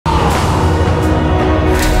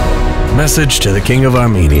Message to the King of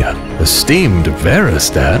Armenia. Esteemed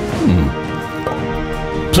Varazdat.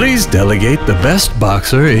 Please delegate the best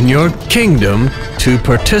boxer in your kingdom to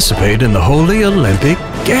participate in the Holy Olympic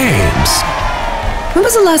Games. When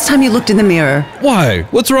was the last time you looked in the mirror? Why?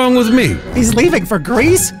 What's wrong with me? He's leaving for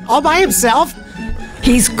Greece? All by himself?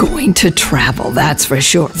 He's going to travel, that's for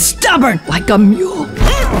sure. Stubborn like a mule.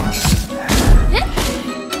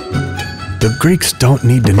 The Greeks don't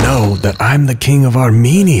need to know that I'm the King of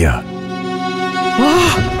Armenia.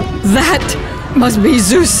 Oh, that must be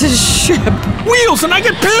Zeus's ship. Wheels, and I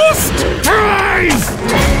get pissed!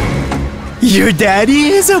 Your daddy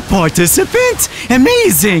is a participant?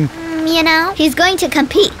 Amazing! You know, he's going to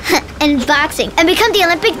compete in boxing and become the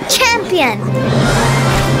Olympic champion.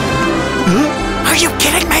 Are you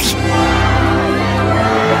kidding me?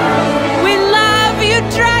 We love you,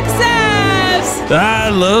 Draxus! I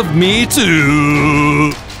love me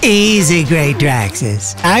too. Easy, Great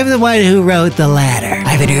Draxus. I'm the one who wrote the letter. I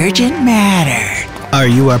have an urgent matter. Are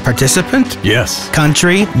you a participant? Yes.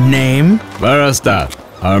 Country, name? Varazdat,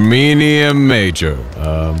 Armenian major,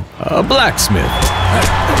 a blacksmith.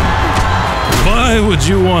 Why would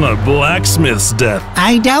you want a blacksmith's death?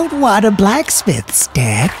 I don't want a blacksmith's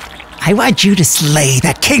death. I want you to slay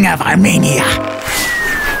the King of Armenia.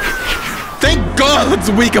 Thank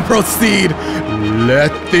God we can proceed.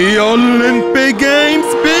 Let the Olympic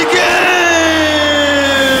Games begin!